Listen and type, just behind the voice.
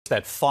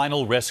That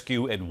final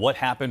rescue and what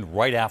happened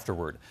right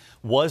afterward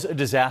was a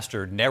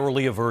disaster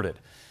narrowly averted.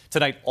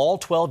 Tonight, all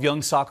 12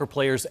 young soccer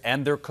players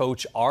and their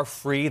coach are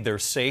free. They're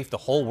safe. The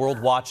whole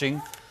world watching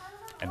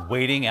and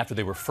waiting after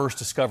they were first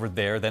discovered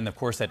there. Then, of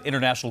course, that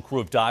international crew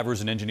of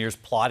divers and engineers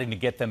plotting to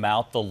get them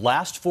out. The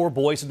last 4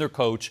 boys and their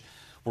coach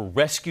were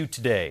rescued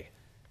today.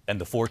 And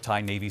the 4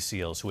 Thai Navy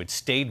SEALs who had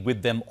stayed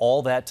with them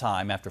all that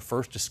time after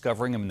first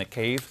discovering them in the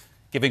cave,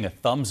 giving a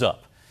thumbs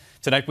up.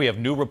 Tonight, we have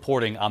new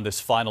reporting on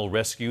this final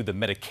rescue, the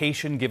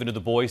medication given to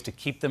the boys to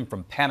keep them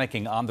from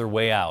panicking on their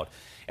way out,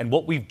 and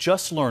what we've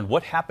just learned,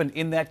 what happened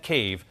in that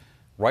cave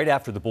right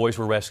after the boys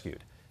were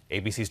rescued.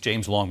 ABC's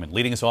James Longman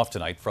leading us off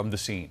tonight from the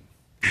scene.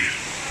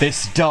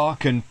 This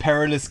dark and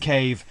perilous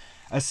cave,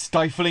 a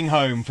stifling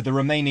home for the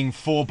remaining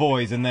 4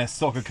 boys and their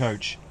soccer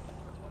coach.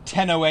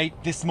 10:08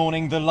 this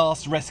morning, the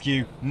last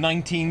rescue,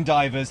 19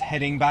 divers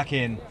heading back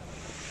in.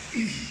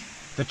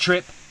 The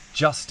trip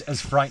just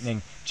as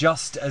frightening,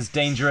 just as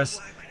dangerous,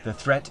 the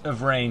threat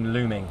of rain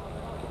looming.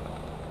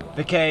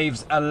 The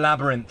cave's a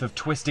labyrinth of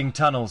twisting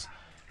tunnels.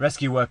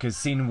 Rescue workers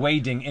seen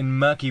wading in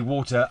murky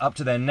water up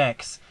to their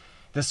necks.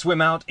 The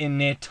swim out in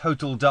near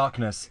total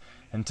darkness.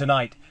 And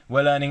tonight,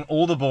 we're learning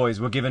all the boys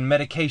were given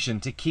medication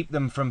to keep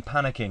them from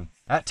panicking.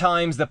 At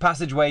times, the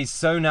passageways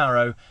so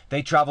narrow,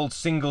 they travelled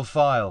single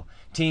file.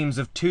 Teams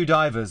of 2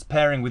 divers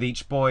pairing with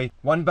each boy,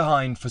 one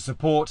behind for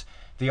support,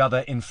 the other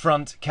in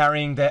front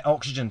carrying their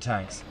oxygen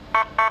tanks.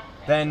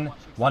 Then,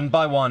 one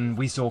by one,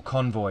 we saw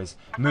convoys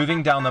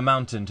moving down the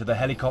mountain to the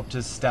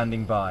helicopters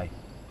standing by.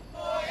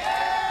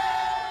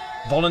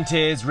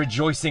 Volunteers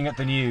rejoicing at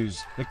the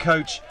news. The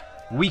coach,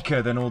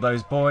 weaker than all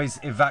those boys,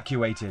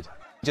 evacuated.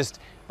 Just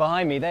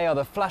behind me, they are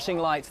the flashing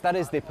lights. That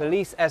is the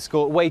police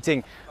escort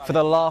waiting for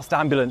the last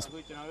ambulance.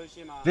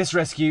 This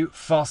rescue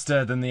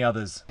faster than the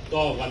others.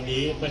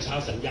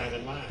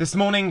 This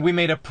morning we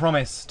made a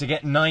promise to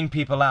get 9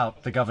 people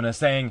out, the governor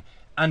saying,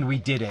 and we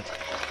did it.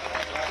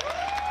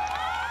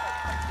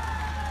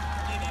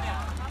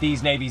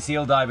 These Navy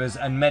SEAL divers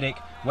and medic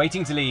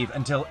waiting to leave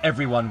until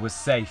everyone was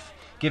safe,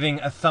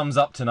 giving a thumbs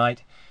up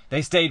tonight.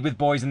 They stayed with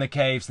boys in the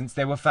cave since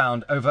they were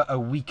found over a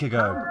week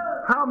ago.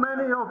 How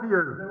many of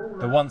you?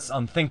 The once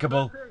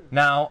unthinkable,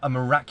 now a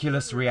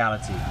miraculous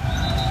reality.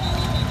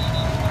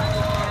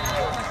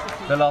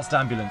 The last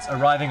ambulance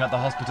arriving at the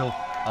hospital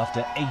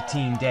after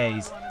 18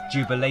 days,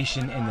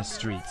 jubilation in the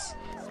streets.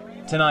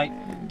 Tonight,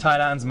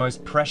 Thailand's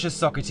most precious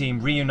soccer team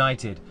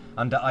reunited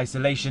under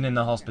isolation in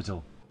the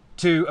hospital.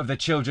 2 of the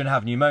children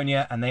have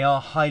pneumonia and they are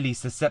highly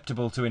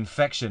susceptible to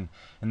infection,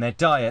 and their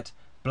diet,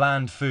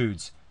 bland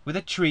foods, with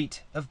a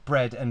treat of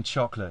bread and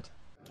chocolate.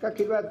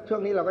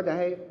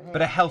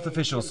 But a health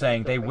official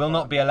saying they will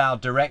not be allowed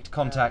direct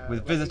contact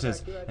with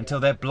visitors until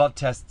their blood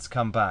tests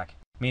come back,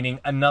 meaning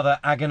another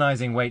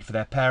agonizing wait for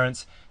their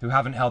parents who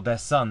haven't held their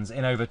sons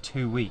in over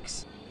 2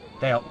 weeks.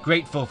 They are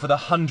grateful for the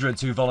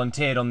hundreds who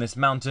volunteered on this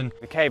mountain.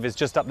 The cave is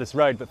just up this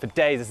road, but for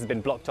days this has been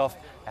blocked off.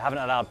 They haven't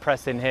allowed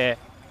press in here.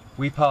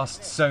 We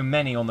passed so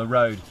many on the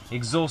road,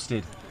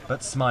 exhausted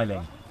but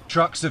smiling.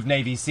 Trucks of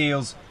Navy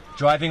SEALs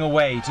driving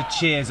away to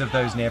cheers of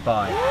those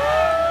nearby.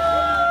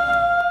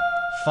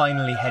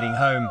 Finally heading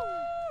home,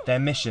 their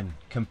mission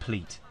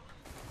complete.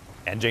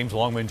 And James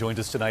Longman joins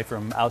us tonight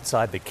from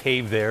outside the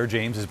cave there.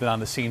 James has been on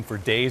the scene for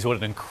days. What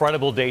an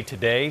incredible day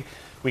today.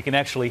 We can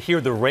actually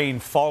hear the rain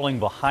falling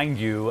behind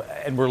you.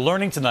 And we're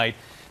learning tonight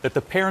that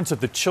the parents of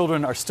the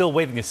children are still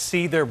waiting to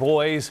see their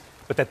boys,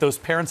 but that those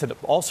parents had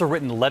also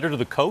written a letter to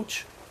the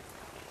coach.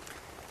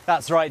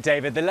 That's right,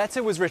 David. The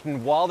letter was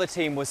written while the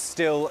team was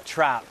still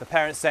trapped. The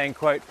parents saying,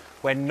 quote,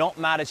 "We're not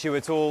mad at you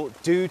at all.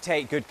 Do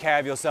take good care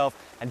of yourself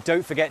and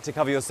don't forget to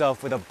cover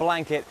yourself with a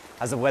blanket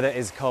as the weather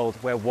is cold.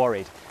 We're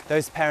worried."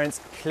 Those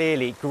parents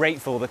clearly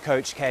grateful the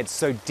coach cared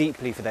so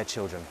deeply for their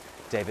children.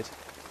 David.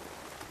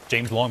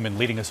 James Longman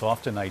leading us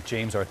off tonight.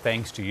 James, our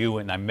thanks to you.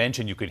 And I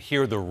mentioned you could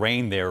hear the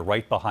rain there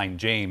right behind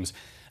James.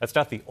 That's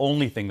not the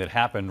only thing that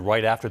happened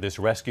right after this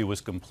rescue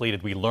was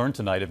completed. We learned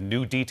tonight of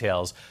new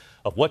details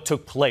of what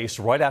took place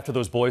right after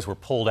those boys were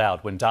pulled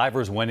out when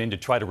divers went in to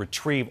try to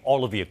retrieve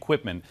all of the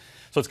equipment.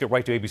 So let's get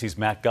right to ABC's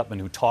Matt Gutman,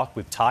 who talked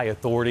with Thai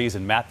authorities.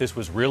 And Matt, this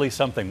was really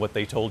something, what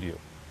they told you.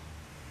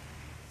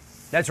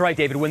 That's right,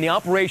 David. When the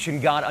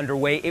operation got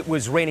underway, it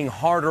was raining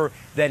harder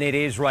than it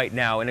is right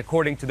now. And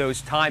according to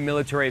those Thai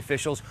military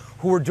officials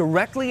who were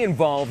directly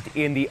involved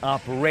in the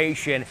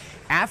operation,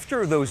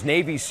 after those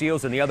Navy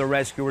SEALs and the other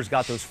rescuers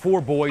got those 4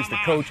 boys, the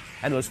coach,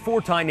 and those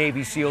 4 Thai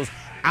Navy SEAls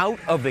out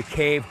of the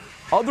cave,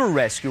 other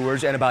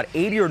rescuers and about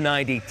 80 or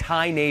 90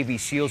 Thai Navy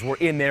SEALs were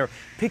in there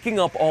picking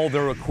up all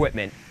their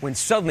equipment when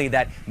suddenly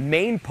that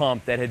main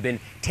pump that had been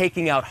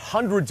taking out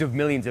hundreds of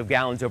millions of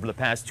gallons over the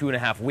past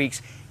 2.5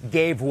 weeks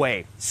gave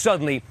way.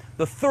 Suddenly,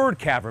 the 3rd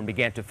cavern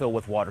began to fill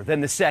with water, then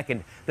the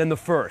 2nd, then the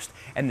 1st.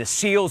 And the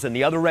SEALs and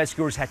the other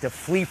rescuers had to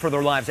flee for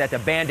their lives, had to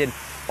abandon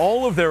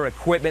all of their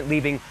equipment,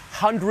 leaving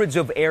hundreds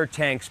of air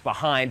tanks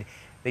behind.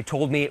 They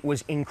told me it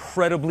was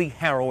incredibly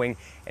harrowing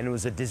and it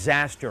was a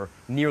disaster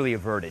nearly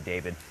averted,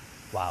 David.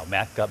 Wow,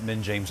 Matt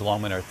Gutman, James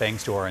Longman, our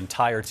thanks to our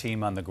entire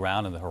team on the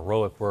ground and the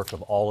heroic work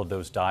of all of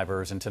those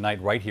divers. And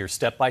tonight, right here,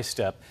 step by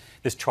step,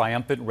 this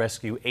triumphant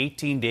rescue,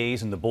 18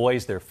 days, and the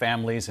boys, their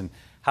families, and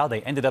how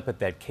they ended up at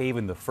that cave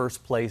in the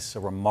first place. A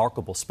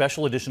remarkable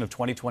special edition of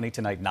 2020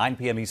 tonight, 9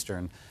 p.m.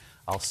 Eastern.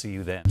 I'll see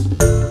you then.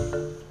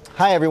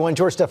 Hi everyone,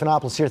 George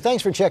Stephanopoulos here.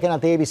 Thanks for checking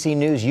out the ABC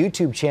News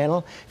YouTube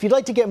channel. If you'd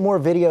like to get more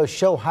videos,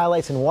 show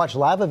highlights, and watch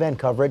live event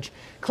coverage,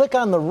 click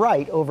on the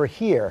right over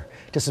here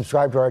to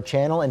subscribe to our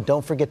channel, and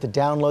don't forget to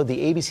download the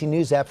ABC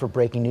News app for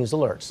breaking news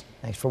alerts.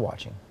 Thanks for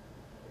watching.